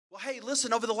Hey,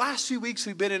 listen, over the last few weeks,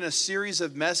 we've been in a series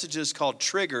of messages called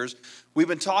Triggers. We've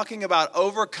been talking about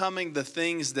overcoming the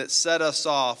things that set us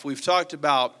off. We've talked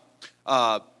about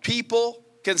people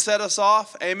can set us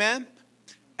off, amen?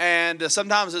 And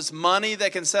sometimes it's money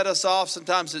that can set us off.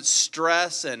 Sometimes it's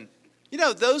stress. And,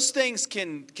 those things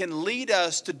can lead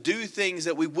us to do things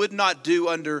that we would not do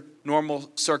under normal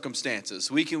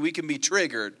circumstances. We can be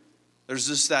triggered. There's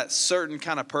just that certain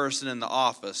kind of person in the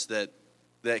office that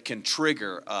can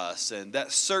trigger us, and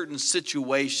that certain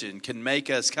situation can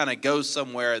make us kind of go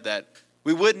somewhere that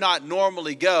we would not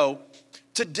normally go.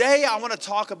 Today, I want to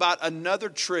talk about another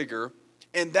trigger,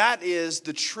 and that is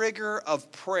the trigger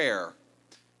of prayer.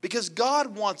 Because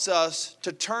God wants us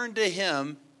to turn to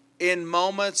Him in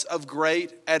moments of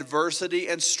great adversity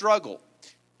and struggle.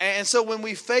 And so when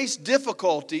we face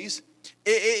difficulties,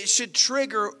 it should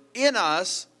trigger in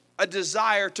us a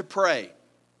desire to pray.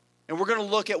 And we're going to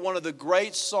look at one of the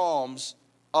great Psalms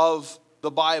of the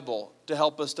Bible to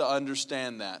help us to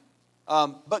understand that.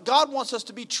 But God wants us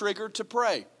to be triggered to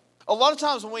pray. A lot of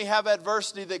times when we have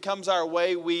adversity that comes our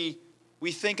way, we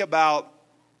think about,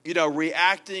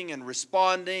 reacting and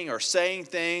responding or saying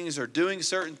things or doing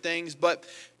certain things. But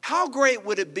how great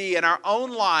would it be in our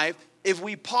own life if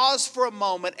we pause for a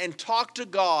moment and talk to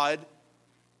God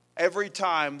every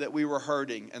time that we were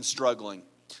hurting and struggling?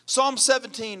 Psalm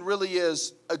 17 really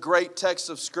is a great text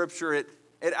of Scripture. It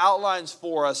outlines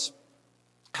for us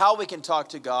how we can talk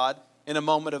to God in a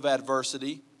moment of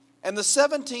adversity. And the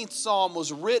 17th Psalm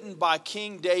was written by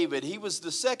King David. He was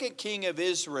the second king of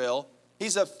Israel.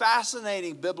 He's a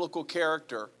fascinating biblical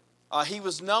character. He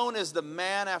was known as the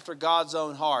man after God's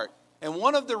own heart. And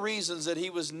one of the reasons that he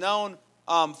was known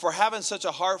for having such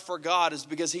a heart for God is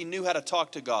because he knew how to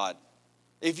talk to God.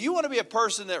 If you want to be a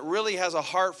person that really has a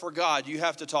heart for God, you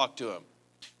have to talk to Him.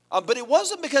 But it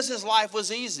wasn't because his life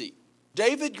was easy.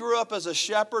 David grew up as a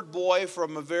shepherd boy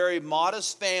from a very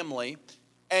modest family,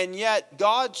 and yet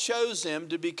God chose him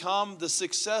to become the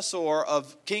successor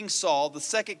of King Saul, the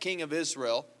second king of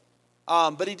Israel.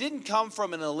 But he didn't come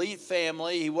from an elite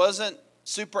family. He wasn't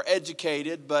super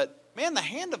educated, but man, the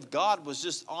hand of God was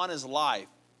just on his life.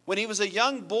 When he was a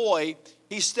young boy,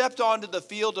 he stepped onto the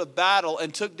field of battle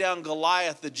and took down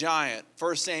Goliath the giant,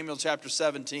 1 Samuel chapter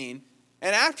 17.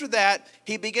 And after that,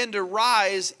 he began to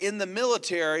rise in the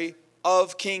military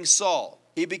of King Saul.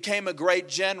 He became a great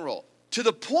general, to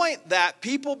the point that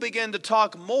people began to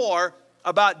talk more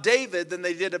about David than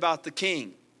they did about the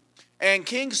king. And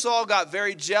King Saul got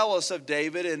very jealous of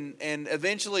David and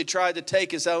eventually tried to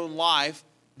take his own life.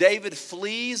 David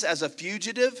flees as a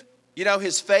fugitive.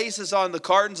 His face is on the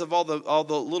cartons of all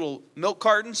the little milk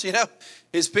cartons,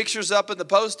 His picture's up in the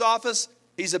post office.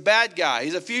 He's a bad guy.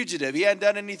 He's a fugitive. He hadn't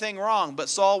done anything wrong, but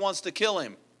Saul wants to kill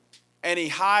him. And he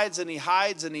hides and he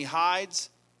hides and he hides.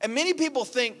 And many people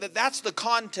think that that's the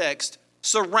context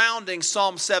surrounding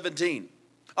Psalm 17.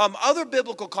 Other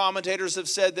biblical commentators have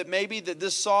said that maybe that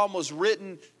this psalm was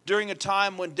written during a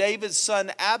time when David's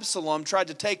son Absalom tried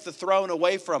to take the throne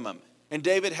away from him. And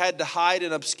David had to hide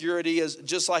in obscurity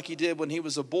just like he did when he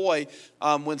was a boy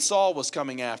when Saul was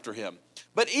coming after him.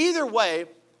 But either way,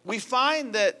 we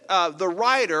find that the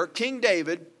writer, King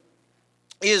David,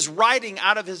 is writing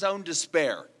out of his own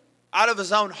despair, out of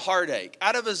his own heartache,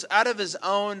 out of his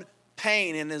own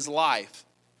pain in his life.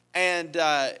 And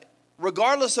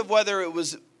regardless of whether it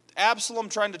was Absalom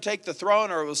trying to take the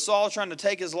throne or it was Saul trying to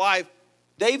take his life,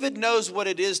 David knows what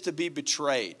it is to be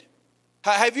betrayed.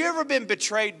 Have you ever been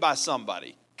betrayed by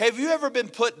somebody? Have you ever been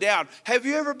put down? Have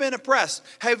you ever been oppressed?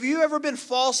 Have you ever been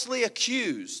falsely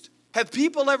accused? Have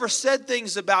people ever said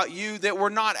things about you that were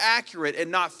not accurate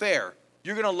and not fair?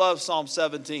 You're going to love Psalm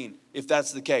 17 if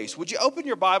that's the case. Would you open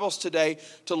your Bibles today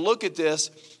to look at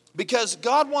this? Because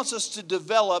God wants us to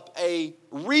develop a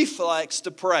reflex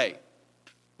to pray.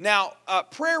 Now,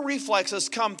 prayer reflexes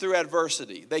come through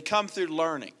adversity. They come through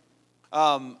learning.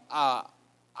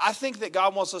 I think that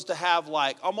God wants us to have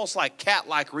almost like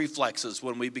cat-like reflexes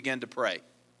when we begin to pray.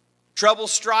 Trouble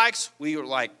strikes,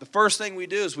 the first thing we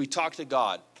do is we talk to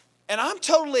God. And I'm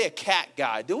totally a cat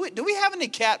guy. Do we have any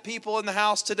cat people in the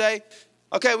house today?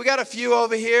 Okay, we got a few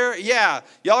over here. Yeah,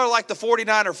 y'all are like the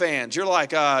 49er fans. You're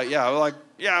like,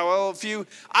 a few.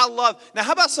 Now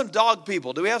how about some dog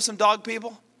people? Do we have some dog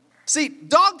people? See,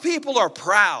 dog people are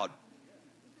proud.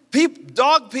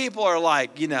 Dog people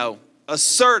are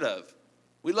assertive.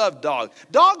 We love dogs.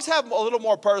 Dogs have a little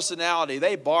more personality.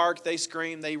 They bark, they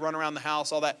scream, they run around the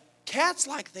house, all that. Cats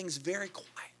like things very quiet.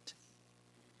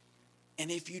 And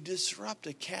if you disrupt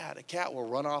a cat will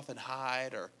run off and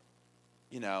hide or,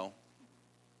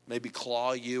 maybe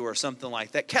claw you or something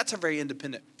like that. Cats are very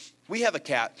independent. We have a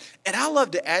cat, and I love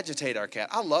to agitate our cat.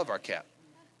 I love our cat.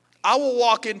 I will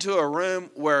walk into a room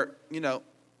where,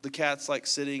 the cat's like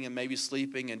sitting and maybe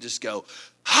sleeping and just go,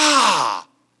 ha!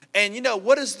 And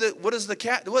what is the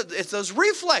cat? It's those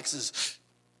reflexes.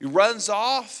 He runs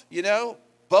off,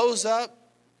 bows up,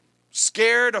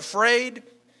 scared, afraid.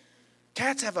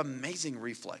 Cats have amazing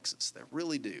reflexes. They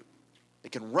really do. They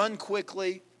can run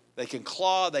quickly. They can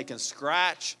claw. They can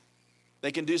scratch.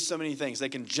 They can do so many things. They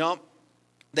can jump.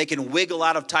 They can wiggle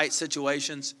out of tight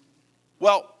situations.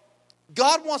 Well,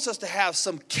 God wants us to have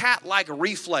some cat-like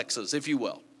reflexes, if you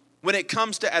will, when it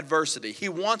comes to adversity. He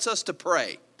wants us to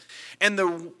pray. And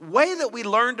the way that we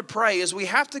learn to pray is we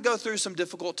have to go through some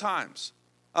difficult times.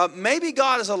 Maybe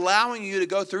God is allowing you to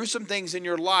go through some things in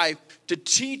your life to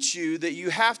teach you that you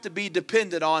have to be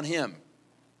dependent on Him.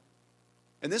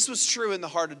 And this was true in the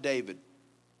heart of David.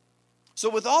 So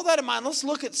with all that in mind, let's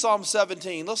look at Psalm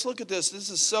 17. Let's look at this. This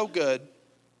is so good.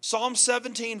 Psalm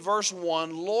 17, verse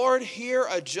 1. Lord, hear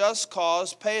a just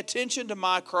cause. Pay attention to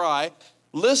my cry.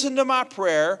 Listen to my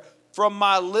prayer. From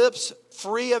my lips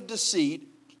free of deceit,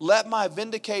 let my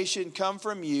vindication come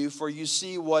from you, for you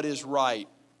see what is right.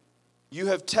 You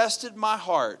have tested my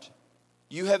heart.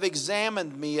 You have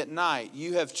examined me at night.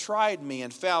 You have tried me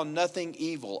and found nothing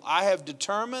evil. I have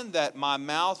determined that my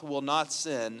mouth will not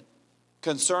sin.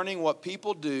 Concerning what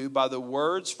people do, by the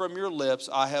words from your lips,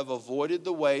 I have avoided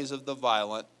the ways of the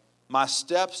violent. My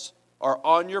steps are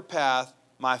on your path.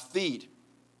 My feet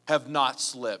have not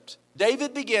slipped.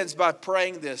 David begins by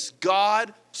praying this: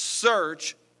 God,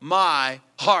 search my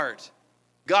heart.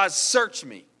 God, search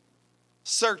me.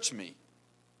 Search me.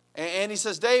 And he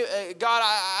says, God,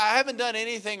 I haven't done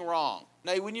anything wrong.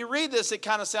 Now, when you read this, it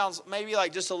kind of sounds maybe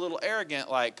like just a little arrogant,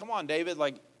 like, come on, David,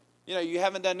 you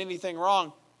haven't done anything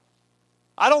wrong.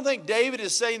 I don't think David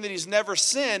is saying that he's never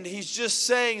sinned. He's just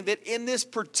saying that in this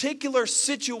particular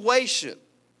situation,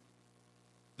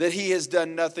 that he has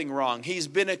done nothing wrong. He's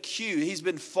been accused. He's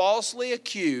been falsely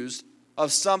accused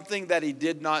of something that he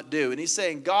did not do. And he's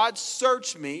saying, God,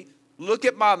 search me. Look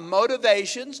at my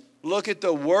motivations. Look at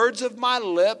the words of my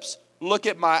lips. Look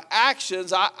at my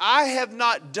actions. I have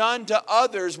not done to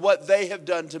others what they have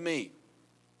done to me.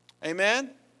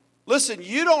 Amen? Listen,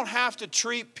 you don't have to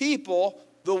treat people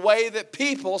the way that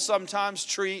people sometimes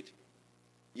treat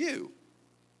you.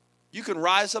 You can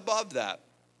rise above that.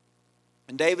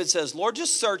 And David says, Lord,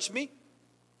 just search me.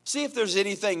 See if there's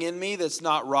anything in me that's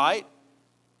not right.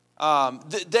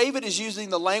 David is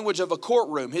using the language of a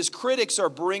courtroom. His critics are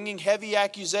bringing heavy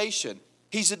accusation.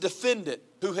 He's a defendant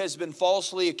who has been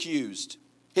falsely accused.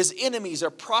 His enemies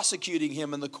are prosecuting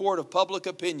him in the court of public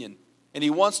opinion. And he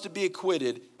wants to be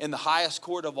acquitted in the highest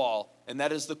court of all, and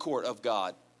that is the court of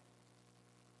God.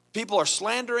 People are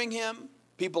slandering him.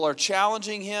 People are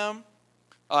challenging him.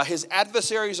 His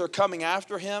adversaries are coming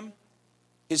after him.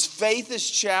 His faith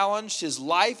is challenged. His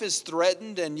life is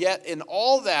threatened. And yet in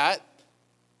all that,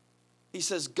 he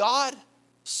says, God,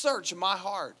 search my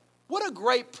heart. What a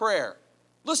great prayer.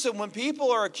 Listen, when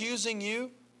people are accusing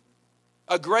you,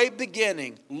 a great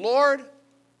beginning. Lord,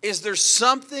 is there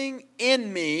something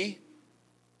in me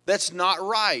that's not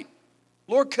right?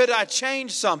 Lord, could I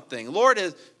change something? Lord,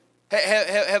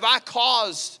 have I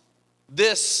caused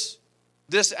this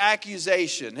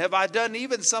accusation? Have I done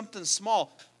even something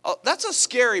small? Oh, that's a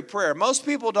scary prayer. Most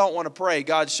people don't want to pray,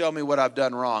 God, show me what I've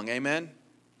done wrong. Amen?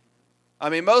 I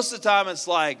mean, most of the time it's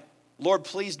like, Lord,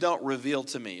 please don't reveal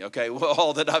to me, okay,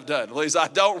 all that I've done. Please, I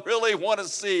don't really want to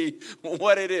see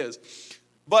what it is.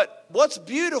 But what's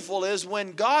beautiful is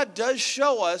when God does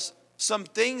show us some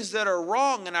things that are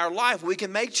wrong in our life, we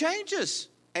can make changes.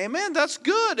 Amen? That's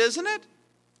good, isn't it?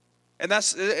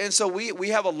 And so we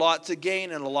have a lot to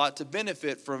gain and a lot to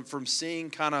benefit from seeing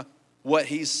kind of what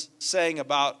he's saying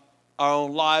about our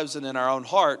own lives and in our own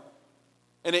heart.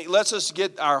 And it lets us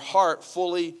get our heart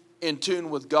fully in tune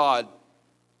with God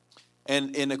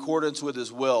and in accordance with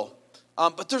his will.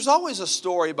 But there's always a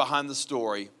story behind the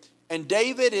story. And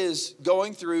David is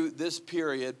going through this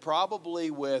period probably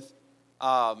with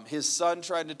his son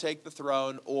trying to take the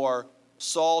throne or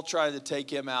Saul trying to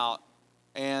take him out.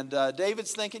 And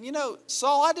David's thinking,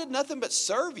 Saul, I did nothing but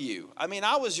serve you. I mean,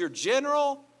 I was your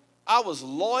general. I was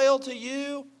loyal to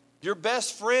you. Your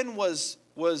best friend was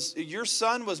your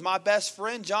son was my best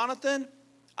friend, Jonathan.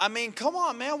 I mean, come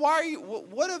on, man.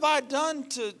 What have I done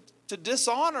to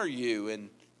dishonor you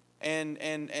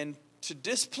and to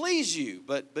displease you?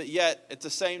 But yet, at the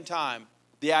same time,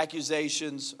 the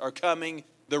accusations are coming.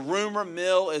 The rumor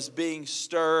mill is being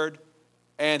stirred.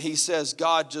 And he says,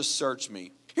 God, just search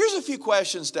me. Here's a few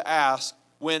questions to ask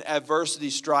when adversity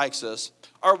strikes us.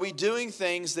 Are we doing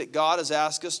things that God has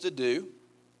asked us to do?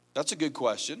 That's a good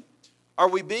question. Are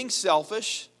we being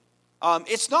selfish?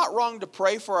 It's not wrong to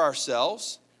pray for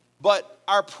ourselves. but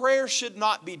our prayer should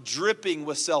not be dripping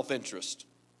with self-interest.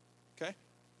 Okay?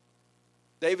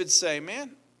 David's saying,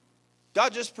 man,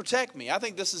 God, just protect me. I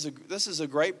think this is a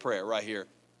great prayer right here.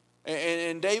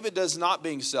 And David does not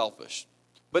being selfish.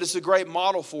 But it's a great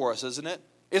model for us, isn't it?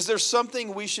 Is there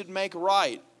something we should make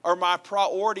right? Are my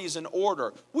priorities in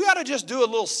order? We ought to just do a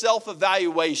little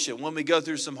self-evaluation when we go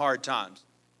through some hard times.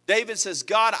 David says,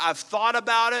 God, I've thought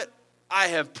about it. I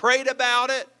have prayed about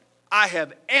it. I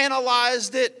have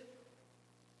analyzed it.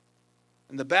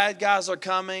 And the bad guys are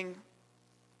coming.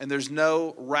 And there's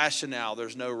no rationale.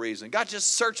 There's no reason. God,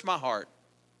 just search my heart.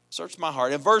 Search my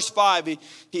heart. In verse 5,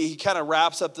 he kind of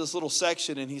wraps up this little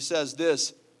section and he says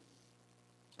this.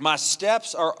 My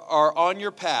steps are on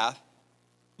your path.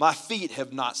 My feet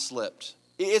have not slipped.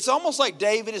 It's almost like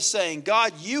David is saying,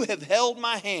 God, you have held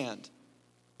my hand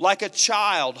like a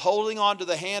child holding on to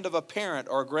the hand of a parent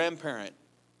or a grandparent.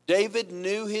 David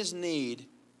knew his need,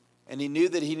 and he knew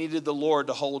that he needed the Lord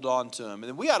to hold on to him.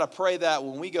 And we ought to pray that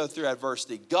when we go through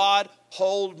adversity. God,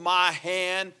 hold my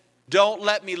hand. Don't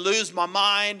let me lose my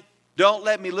mind. Don't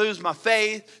let me lose my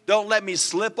faith. Don't let me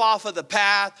slip off of the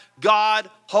path. God,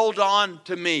 hold on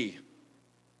to me.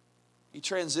 He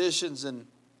transitions and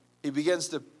he begins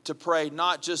to pray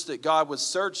not just that God would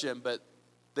search him, but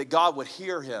that God would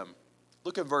hear him.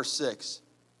 Look at verse 6.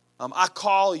 I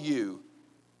call you,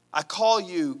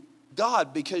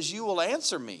 God, because you will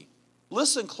answer me.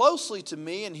 Listen closely to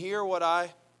me and hear what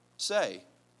I say.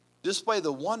 Display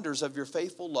the wonders of your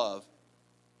faithful love,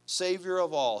 Savior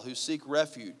of all who seek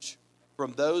refuge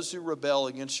from those who rebel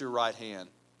against your right hand.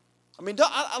 I mean,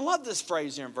 I love this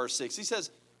phrase here in verse 6. He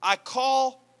says, I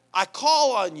call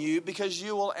on you because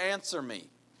you will answer me.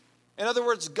 In other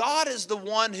words, God is the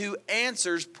one who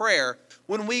answers prayer.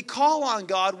 When we call on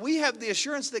God, we have the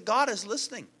assurance that God is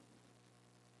listening.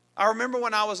 I remember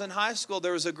when I was in high school,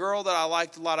 there was a girl that I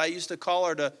liked a lot. I used to call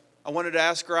her I wanted to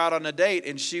ask her out on a date,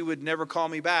 and she would never call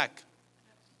me back.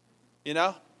 You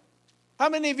know? How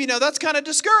many of you know that's kind of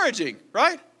discouraging,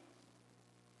 right?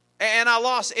 And I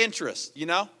lost interest, you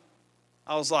know?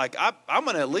 I was like, I'm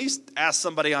going to at least ask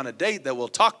somebody on a date that will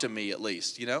talk to me at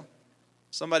least, you know?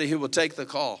 Somebody who will take the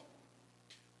call.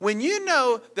 When you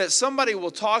know that somebody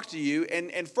will talk to you,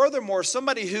 and furthermore,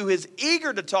 somebody who is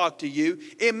eager to talk to you,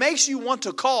 it makes you want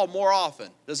to call more often,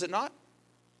 does it not?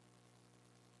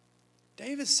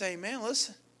 David's saying, man,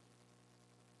 listen.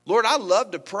 Lord, I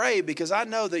love to pray because I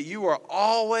know that you are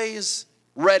always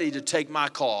ready to take my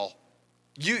call.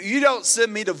 You don't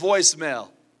send me to voicemail.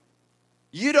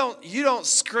 You don't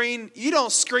screen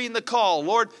the call.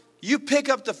 Lord, you pick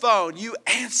up the phone, you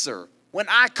answer. When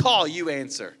I call, you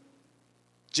answer.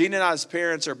 Gina and I's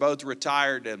parents are both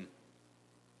retired, and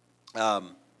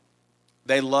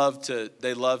they love to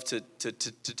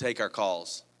take our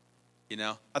calls. You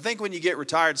know, I think when you get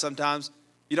retired, sometimes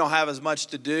you don't have as much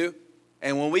to do,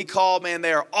 and when we call, man,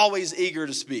 they are always eager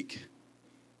to speak.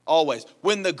 Always.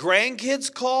 When the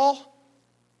grandkids call,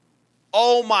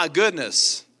 oh my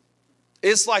goodness,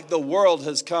 it's like the world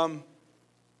has come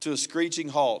to a screeching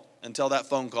halt until that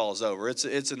phone call is over.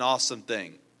 It's an awesome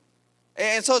thing.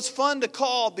 And so it's fun to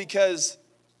call because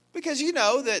you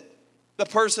know that the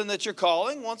person that you're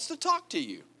calling wants to talk to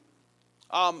you.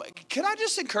 Can I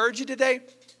just encourage you today?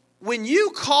 When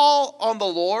you call on the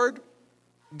Lord,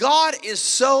 God is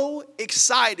so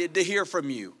excited to hear from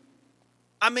you.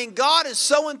 I mean, God is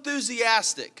so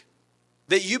enthusiastic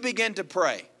that you begin to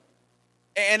pray.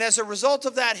 And as a result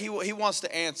of that, he wants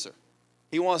to answer.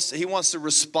 He wants to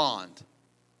respond.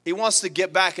 He wants to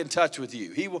get back in touch with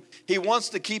you. He wants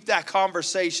to keep that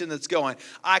conversation that's going.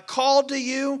 I called to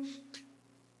you,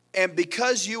 and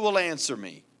because you will answer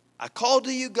me. I called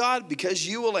to you, God, because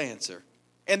you will answer.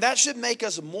 And that should make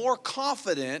us more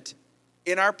confident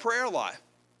in our prayer life.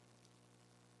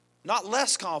 Not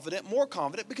less confident, more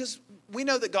confident, because we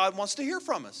know that God wants to hear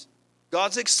from us.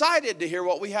 God's excited to hear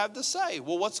what we have to say.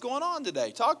 Well, what's going on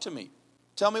today? Talk to me.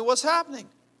 Tell me what's happening.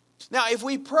 Now, if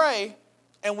we pray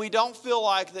and we don't feel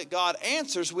like that God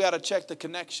answers, we ought to check the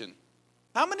connection.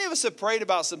 How many of us have prayed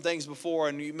about some things before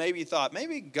and you maybe thought,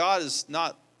 maybe God is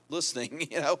not listening,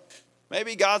 you know?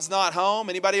 Maybe God's not home.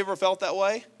 Anybody ever felt that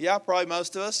way? Yeah, probably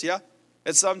most of us, yeah,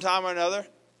 at some time or another.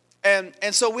 And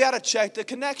so we ought to check the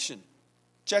connection.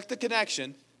 Check the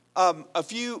connection. A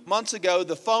few months ago,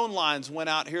 the phone lines went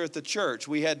out here at the church.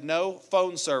 We had no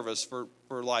phone service for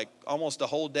like almost a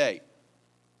whole day.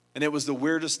 And it was the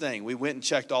weirdest thing. We went and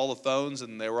checked all the phones,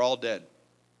 and they were all dead.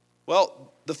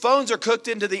 Well, the phones are cooked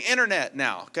into the internet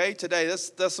now, okay? Today, that's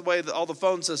the way that all the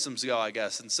phone systems go, I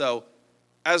guess. And so,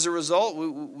 as a result,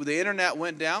 the internet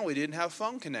went down. We didn't have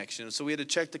phone connection. So we had to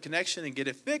check the connection and get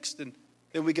it fixed, and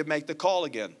then we could make the call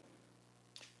again.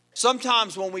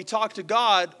 Sometimes when we talk to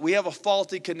God, we have a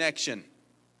faulty connection.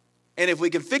 And if we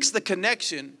can fix the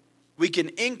connection, we can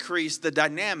increase the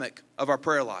dynamic of our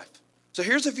prayer life. So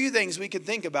here's a few things we can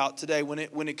think about today when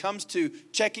it comes to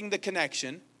checking the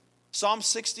connection. Psalm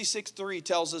 66:3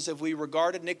 tells us if we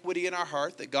regard iniquity in our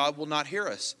heart, that God will not hear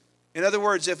us. In other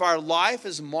words, if our life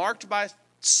is marked by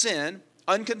sin,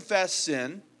 unconfessed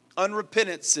sin,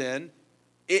 unrepentant sin,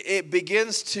 it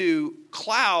begins to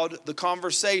cloud the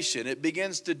conversation. It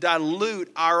begins to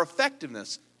dilute our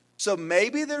effectiveness. So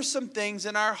maybe there's some things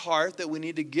in our heart that we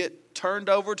need to get turned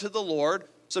over to the Lord,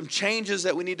 some changes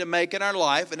that we need to make in our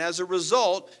life, and as a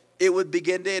result, it would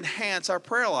begin to enhance our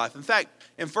prayer life. In fact,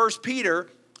 in 1 Peter,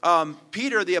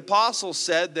 Peter the apostle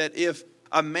said that if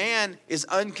a man is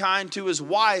unkind to his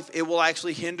wife, it will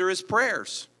actually hinder his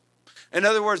prayers. In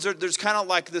other words, there's kind of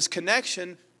like this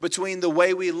connection between the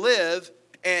way we live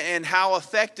and how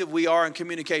effective we are in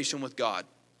communication with God.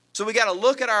 So we got to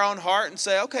look at our own heart and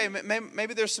say, okay,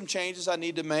 maybe there's some changes I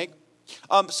need to make.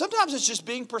 Sometimes it's just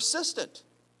being persistent.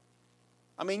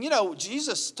 I mean,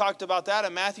 Jesus talked about that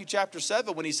in Matthew chapter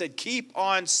 7 when he said, keep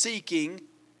on seeking,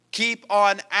 keep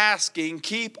on asking,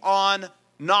 keep on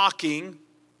knocking.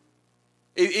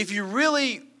 If you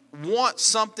really want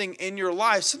something in your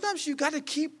life, sometimes you got to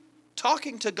keep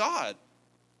talking to God.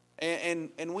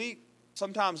 And we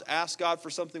sometimes ask God for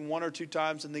something one or two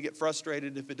times and they get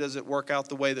frustrated if it doesn't work out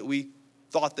the way that we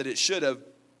thought that it should have.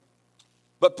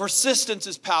 But persistence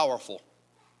is powerful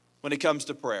when it comes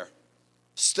to prayer.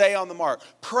 Stay on the mark.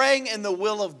 Praying in the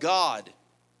will of God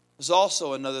is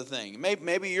also another thing.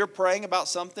 Maybe you're praying about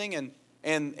something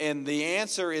and the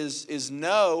answer is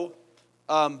no,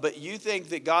 but you think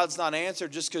that God's not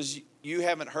answered just because you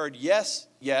haven't heard yes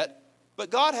yet. But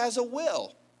God has a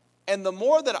will. And the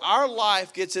more that our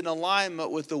life gets in alignment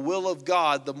with the will of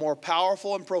God, the more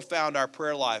powerful and profound our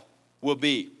prayer life will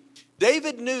be.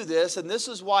 David knew this, and this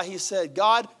is why he said,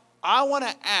 God, I want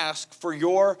to ask for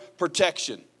your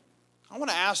protection. I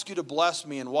want to ask you to bless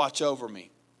me and watch over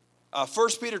me. 1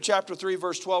 Peter chapter 3,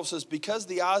 verse 12 says, because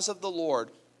the eyes of the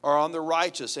Lord are on the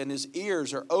righteous, and his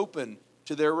ears are open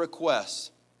to their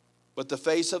requests, but the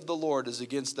face of the Lord is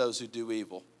against those who do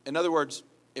evil. In other words,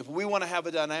 if we want to have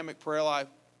a dynamic prayer life,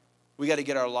 we got to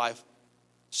get our life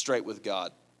straight with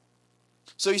God.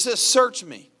 So he says, search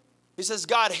me. He says,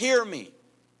 God, hear me.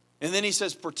 And then he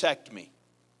says, protect me.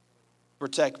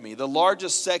 Protect me. The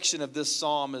largest section of this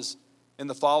psalm is in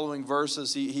the following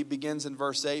verses. He begins in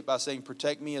verse 8 by saying,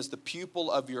 protect me as the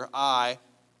pupil of your eye.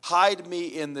 Hide me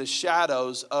in the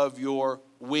shadows of your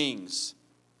wings.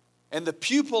 And the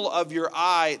pupil of your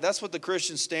eye, that's what the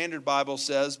Christian Standard Bible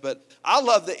says. But I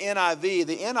love the NIV.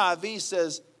 The NIV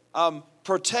says,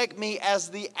 protect me as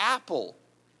the apple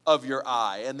of your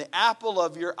eye. And the apple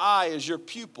of your eye is your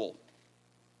pupil.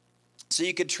 So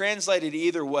you could translate it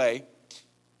either way.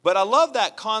 But I love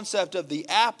that concept of the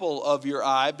apple of your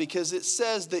eye because it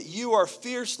says that you are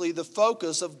fiercely the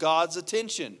focus of God's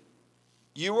attention.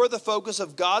 You are the focus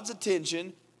of God's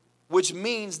attention, which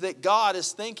means that God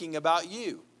is thinking about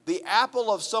you. The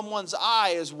apple of someone's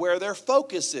eye is where their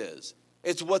focus is.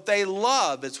 It's what they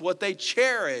love. It's what they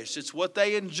cherish. It's what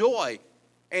they enjoy.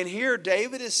 And here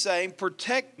David is saying,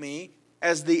 protect me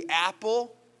as the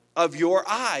apple of your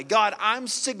eye. God, I'm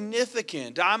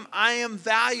significant. I am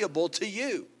valuable to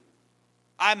you.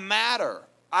 I matter.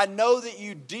 I know that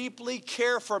you deeply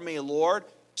care for me, Lord.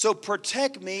 So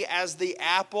protect me as the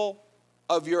apple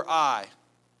of your eye.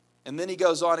 And then he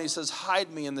goes on, he says,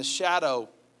 hide me in the shadow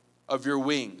of your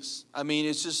wings. I mean,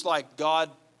 it's just like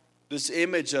God, this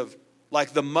image of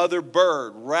like the mother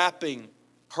bird wrapping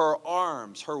her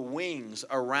arms, her wings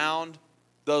around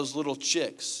those little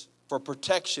chicks for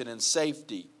protection and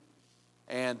safety.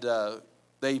 And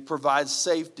they provide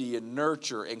safety and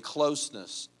nurture and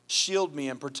closeness. Shield me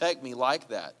and protect me like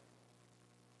that.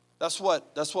 That's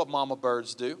what mama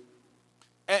birds do.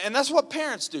 And that's what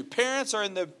parents do. Parents are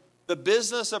in the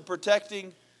business of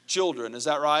protecting children. Is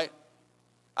that right?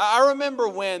 I remember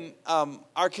when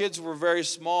our kids were very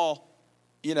small,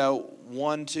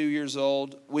 1, 2 years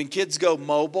old. When kids go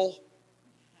mobile,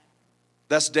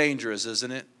 that's dangerous,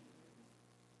 isn't it?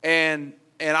 And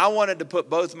I wanted to put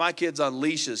both my kids on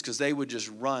leashes because they would just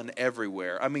run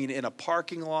everywhere. I mean, in a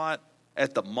parking lot,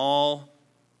 at the mall,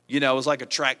 it was like a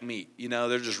track meet.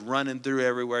 They're just running through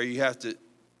everywhere. You have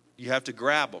to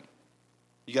grab them.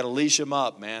 You got to leash them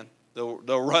up, man. They'll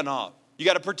run off. You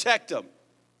got to protect them.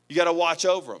 You got to watch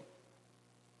over them.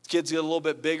 Kids get a little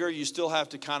bit bigger, you still have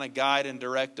to kind of guide and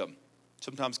direct them.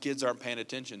 Sometimes kids aren't paying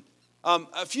attention.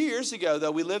 A few years ago,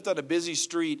 though, we lived on a busy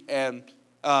street, and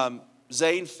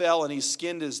Zane fell and he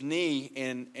skinned his knee,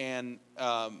 and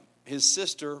his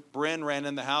sister, Bryn, ran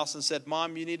in the house and said,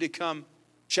 Mom, you need to come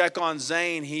check on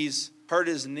Zane. He's hurt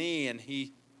his knee and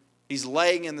he's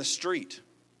laying in the street.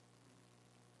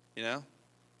 You know?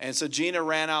 And so Gina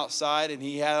ran outside and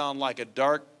he had on like a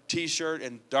dark t-shirt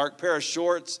and dark pair of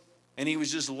shorts. And he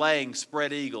was just laying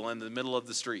spread eagle in the middle of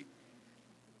the street.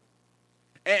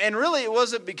 And really it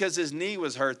wasn't because his knee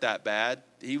was hurt that bad.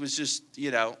 He was just,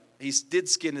 he did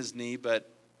skin his knee,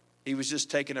 but he was just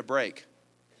taking a break.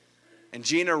 And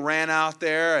Gina ran out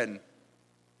there and,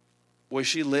 boy,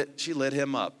 she lit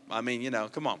him up. I mean,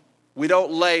 come on. We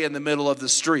don't lay in the middle of the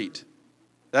street.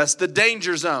 That's the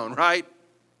danger zone, right?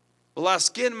 Well, I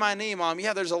skinned my knee, Mom.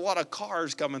 Yeah, there's a lot of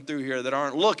cars coming through here that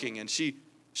aren't looking. And she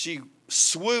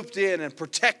swooped in and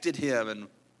protected him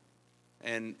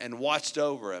and watched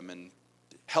over him and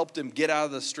helped him get out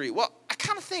of the street. Well, I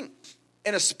kind of think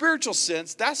in a spiritual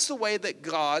sense, that's the way that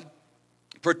God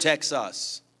protects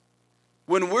us.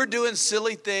 When we're doing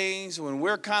silly things, when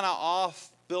we're kind of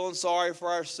off feeling sorry for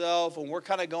ourselves, when we're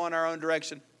kind of going our own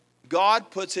direction,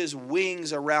 God puts his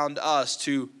wings around us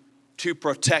to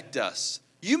protect us.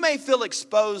 You may feel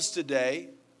exposed today.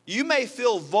 You may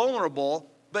feel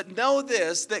vulnerable, but know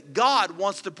this, that God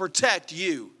wants to protect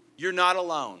you. You're not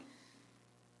alone.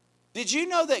 Did you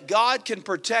know that God can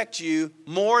protect you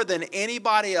more than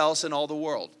anybody else in all the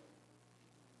world?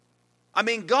 I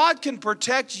mean, God can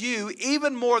protect you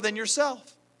even more than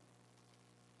yourself.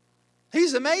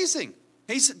 He's amazing.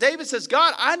 David says,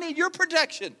 God, I need your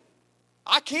protection.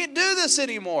 I can't do this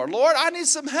anymore. Lord, I need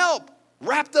some help.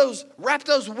 Wrap those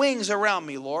wings around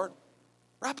me, Lord.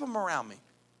 Wrap them around me.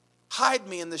 Hide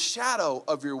me in the shadow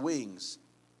of your wings.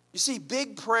 You see,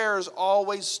 big prayers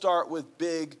always start with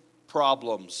big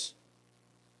problems.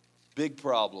 Big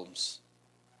problems.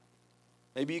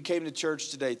 Maybe you came to church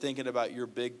today thinking about your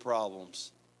big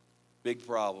problems. Big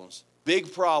problems.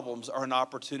 Big problems are an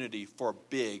opportunity for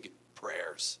big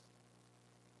prayers.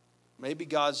 Maybe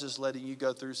God's just letting you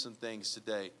go through some things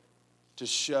today to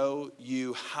show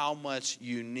you how much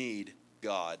you need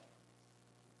God,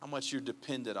 how much you're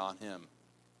dependent on him,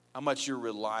 how much you're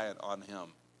reliant on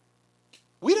him.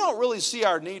 We don't really see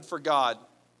our need for God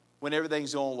when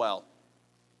everything's going well.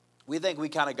 We think we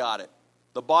kind of got it.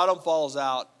 The bottom falls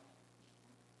out.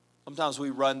 Sometimes we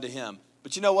run to him.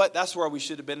 But you know what? That's where we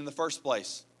should have been in the first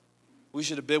place. We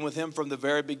should have been with him from the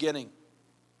very beginning.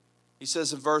 He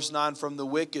says in verse 9, from the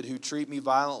wicked who treat me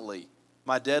violently,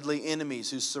 my deadly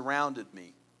enemies who surrounded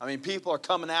me. I mean, people are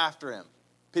coming after him.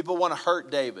 People want to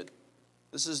hurt David.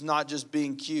 This is not just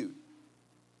being cute.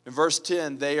 In verse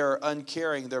 10, they are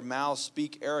uncaring. Their mouths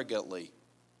speak arrogantly.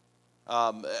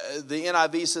 The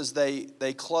NIV says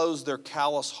they close their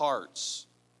callous hearts.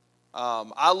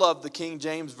 I love the King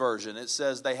James Version. It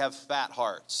says they have fat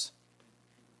hearts.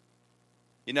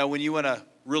 You know, when you want to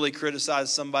really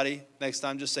criticize somebody, next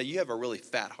time just say, you have a really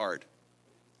fat heart.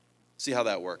 See how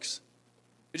that works.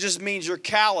 It just means you're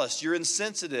callous, you're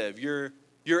insensitive, you're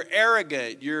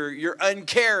arrogant, you're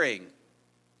uncaring.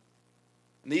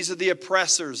 And these are the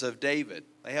oppressors of David.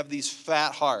 They have these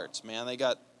fat hearts, man. They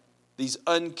got these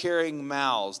uncaring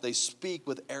mouths. They speak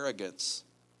with arrogance.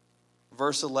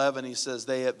 Verse 11, he says,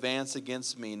 they advance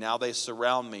against me. Now they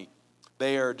surround me.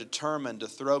 They are determined to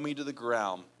throw me to the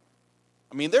ground.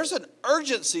 I mean, there's an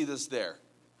urgency that's there.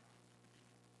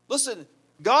 Listen,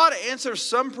 God answers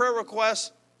some prayer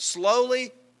requests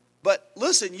slowly, but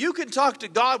listen, you can talk to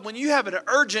God when you have an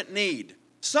urgent need.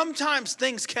 Sometimes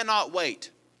things cannot wait.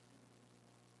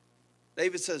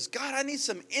 David says, God, I need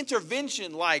some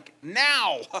intervention like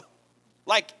now,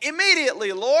 like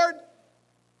immediately, Lord.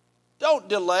 Don't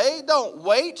delay, don't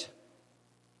wait.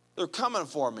 They're coming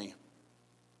for me.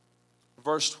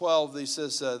 Verse 12, he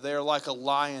says, they're like a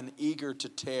lion eager to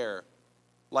tear,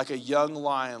 like a young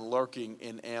lion lurking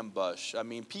in ambush. I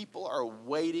mean, people are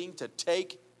waiting to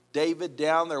take David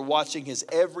down. They're watching his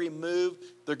every move.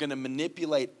 They're going to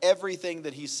manipulate everything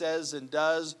that he says and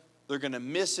does. They're going to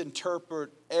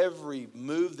misinterpret every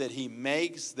move that he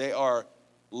makes. They are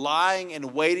lying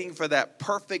and waiting for that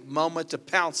perfect moment to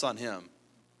pounce on him.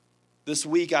 This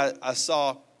week I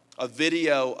saw a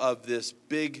video of this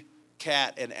big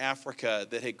cat in Africa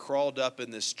that had crawled up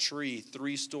in this tree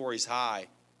 3 stories high.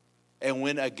 And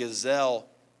when a gazelle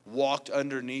walked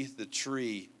underneath the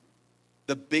tree,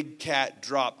 the big cat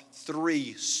dropped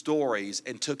 3 stories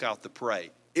and took out the prey.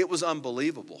 It was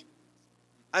unbelievable.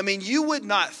 I mean, you would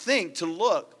not think to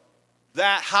look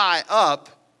that high up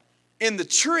in the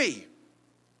tree.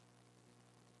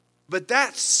 But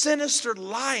that sinister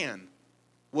lion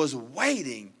was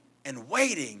waiting and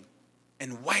waiting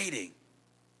and waiting.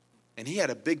 And he had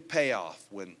a big payoff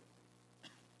when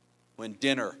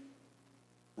dinner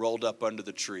rolled up under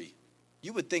the tree.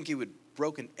 You would think he would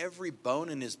broken every bone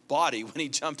in his body when he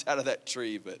jumped out of that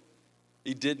tree, but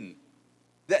he didn't.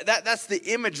 That's the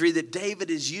imagery that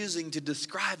David is using to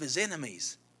describe his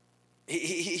enemies.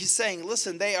 He's saying,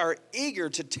 listen, they are eager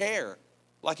to tear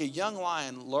like a young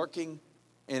lion lurking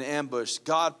in ambush.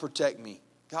 God, protect me.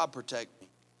 God, protect me.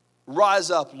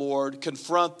 Rise up, Lord.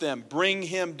 Confront them. Bring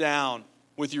him down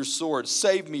with your sword.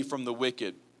 Save me from the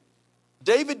wicked.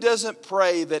 David doesn't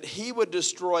pray that he would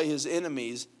destroy his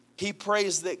enemies. He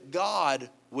prays that God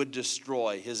would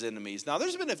destroy his enemies. Now,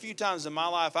 there's been a few times in my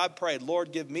life I've prayed,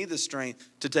 Lord, give me the strength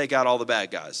to take out all the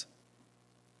bad guys.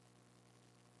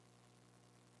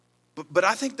 But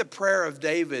I think the prayer of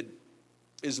David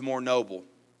is more noble.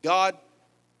 God,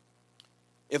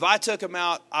 if I took him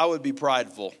out, I would be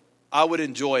prideful. I would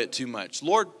enjoy it too much.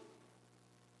 Lord,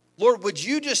 would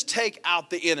you just take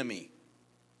out the enemy?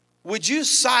 Would you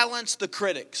silence the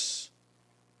critics?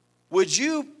 Would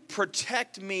you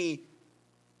protect me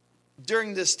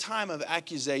during this time of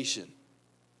accusation?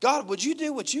 God, would you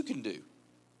do what you can do?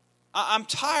 I'm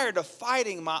tired of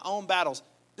fighting my own battles.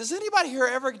 Does anybody here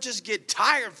ever just get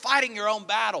tired fighting your own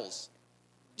battles?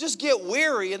 Just get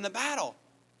weary in the battle.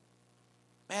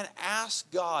 Man,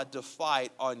 ask God to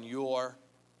fight on your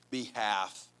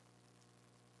behalf.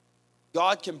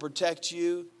 God can protect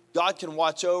you. God can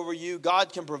watch over you.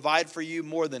 God can provide for you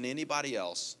more than anybody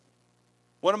else.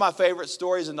 One of my favorite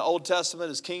stories in the Old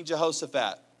Testament is King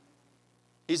Jehoshaphat.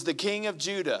 He's the king of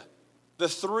Judah. The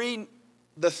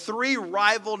three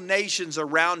rival nations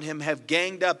around him have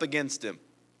ganged up against him.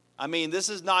 I mean, this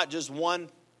is not just one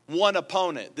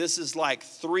opponent. This is like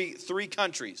three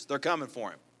countries. They're coming for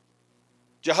him.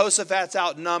 Jehoshaphat's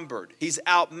outnumbered. He's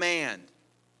outmanned.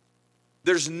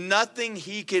 There's nothing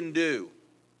he can do.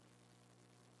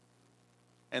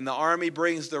 And the army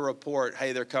brings the report,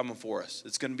 hey, they're coming for us.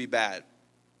 It's going to be bad.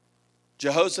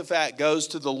 Jehoshaphat goes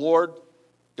to the Lord.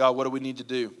 God, what do we need to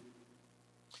do?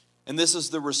 And this is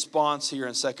the response here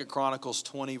in 2 Chronicles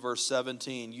 20, verse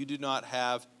 17. You do not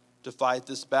have to fight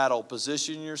this battle.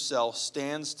 Position yourself,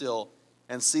 stand still,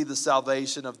 and see the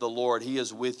salvation of the Lord. He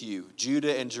is with you.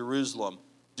 Judah and Jerusalem,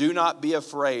 do not be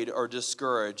afraid or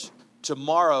discouraged.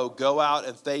 Tomorrow go out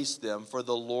and face them, for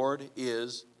the Lord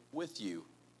is with you.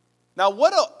 Now,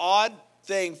 what an odd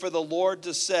thing for the Lord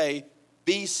to say,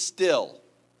 be still.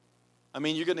 I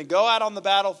mean, you're going to go out on the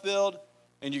battlefield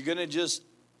and you're going to just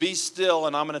be still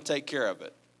and I'm going to take care of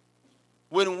it.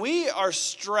 When we are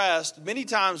stressed, many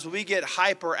times we get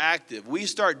hyperactive. We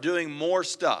start doing more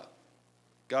stuff.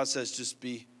 God says, just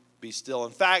be still.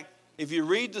 In fact, if you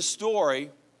read the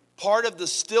story, part of the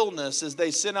stillness is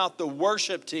they sent out the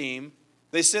worship team.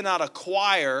 They sent out a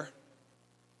choir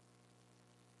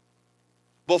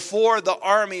before the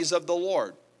armies of the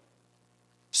Lord.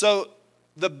 So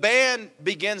the band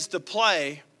begins to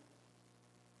play,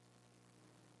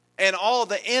 and all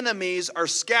the enemies are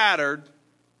scattered,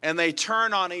 and they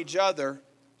turn on each other,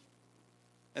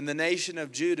 and the nation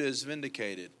of Judah is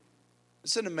vindicated.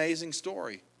 It's an amazing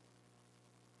story.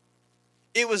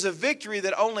 It was a victory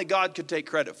that only God could take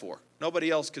credit for. Nobody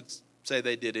else could say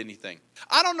they did anything.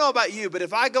 I don't know about you, but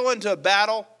if I go into a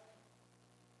battle,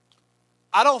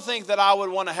 I don't think that I would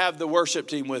want to have the worship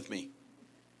team with me.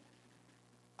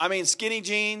 I mean, skinny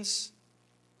jeans,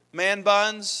 man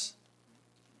buns,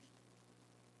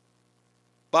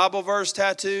 Bible verse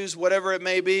tattoos, whatever it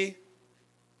may be.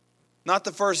 Not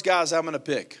the first guys I'm going to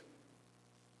pick.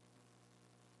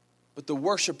 But the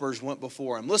worshipers went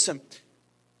before him. Listen,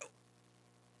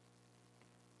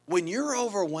 when you're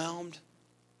overwhelmed,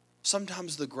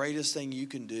 sometimes the greatest thing you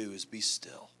can do is be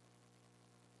still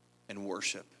and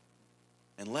worship.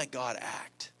 And let God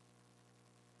act.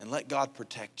 And let God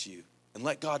protect you. And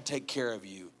let God take care of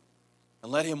you.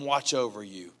 And let him watch over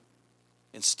you.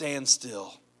 And stand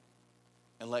still.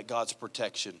 And let God's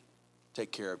protection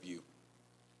take care of you.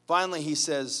 Finally, he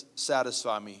says,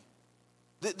 satisfy me.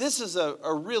 This is a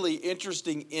really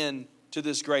interesting end to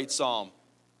this great psalm.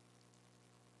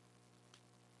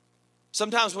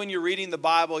 Sometimes when you're reading the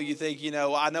Bible, you think,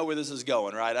 I know where this is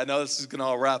going, right? I know this is going to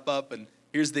all wrap up and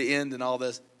here's the end and all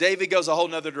this. David goes a whole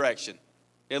nother direction.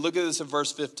 Okay, look at this in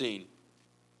verse 15.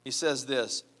 He says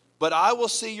this, but I will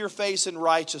see your face in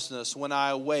righteousness. When I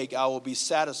awake, I will be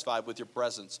satisfied with your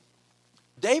presence.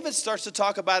 David starts to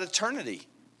talk about eternity.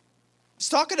 He's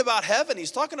talking about heaven.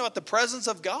 He's talking about the presence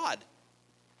of God.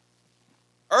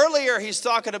 Earlier, he's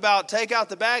talking about take out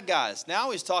the bad guys.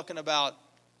 Now he's talking about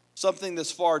something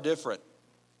that's far different.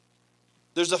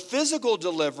 There's a physical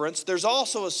deliverance. There's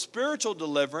also a spiritual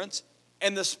deliverance.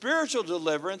 And the spiritual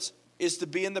deliverance is to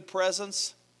be in the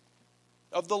presence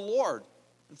of the Lord.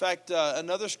 In fact,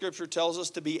 another scripture tells us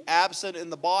to be absent in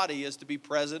the body is to be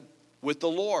present with the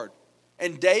Lord.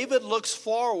 And David looks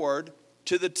forward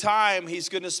to the time he's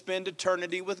going to spend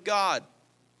eternity with God.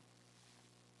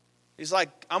 He's like,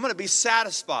 I'm going to be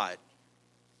satisfied.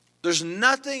 There's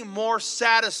nothing more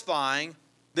satisfying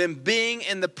than being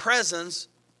in the presence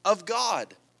of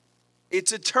God.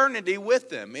 It's eternity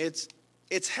with Him. It's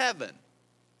heaven.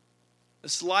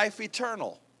 It's life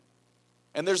eternal.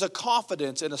 And there's a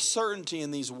confidence and a certainty in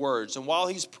these words. And while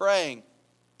he's praying,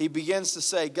 he begins to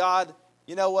say, God,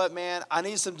 you know what, man? I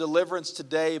need some deliverance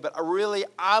today, but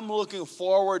I'm looking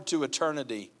forward to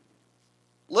eternity.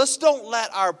 Let's don't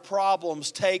let our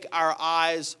problems take our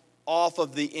eyes off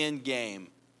of the end game,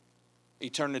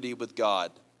 eternity with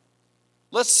God.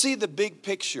 Let's see the big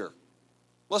picture.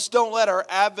 Let's don't let our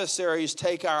adversaries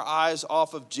take our eyes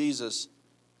off of Jesus,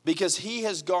 because He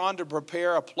has gone to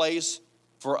prepare a place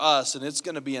for us, and it's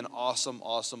going to be an awesome,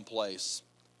 awesome place.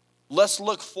 Let's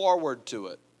look forward to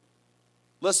it.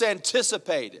 Let's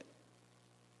anticipate it.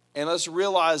 And let's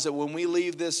realize that when we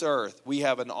leave this earth, we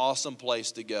have an awesome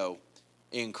place to go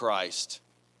in Christ.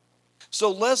 So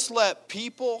let's let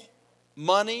people,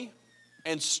 money,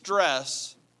 and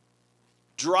stress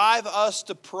drive us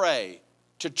to pray,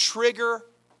 to trigger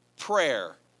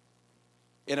prayer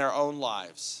in our own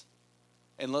lives.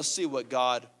 And let's see what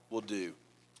God will do.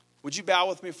 Would you bow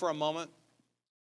with me for a moment?